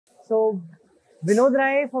So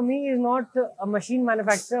Vinodrai for me is not a machine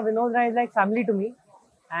manufacturer. Vinodrai is like family to me,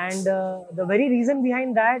 and the very reason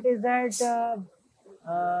behind that is that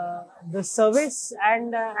the service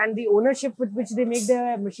and the ownership with which they make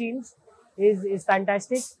their machines is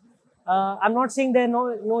fantastic. I'm not saying there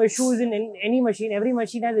are no issues in any machine. Every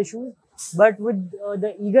machine has issues, but with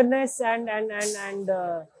the eagerness and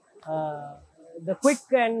the quick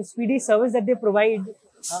and speedy service that they provide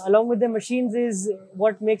along with their machines is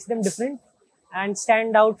what makes them different and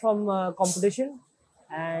stand out from competition.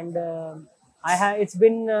 And it's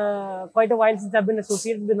been quite a while since I've been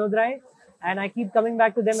associated with Vinodrai, and I keep coming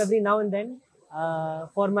back to them every now and then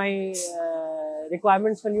for my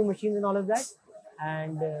requirements for new machines and all of that.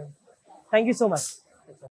 And thank you so much.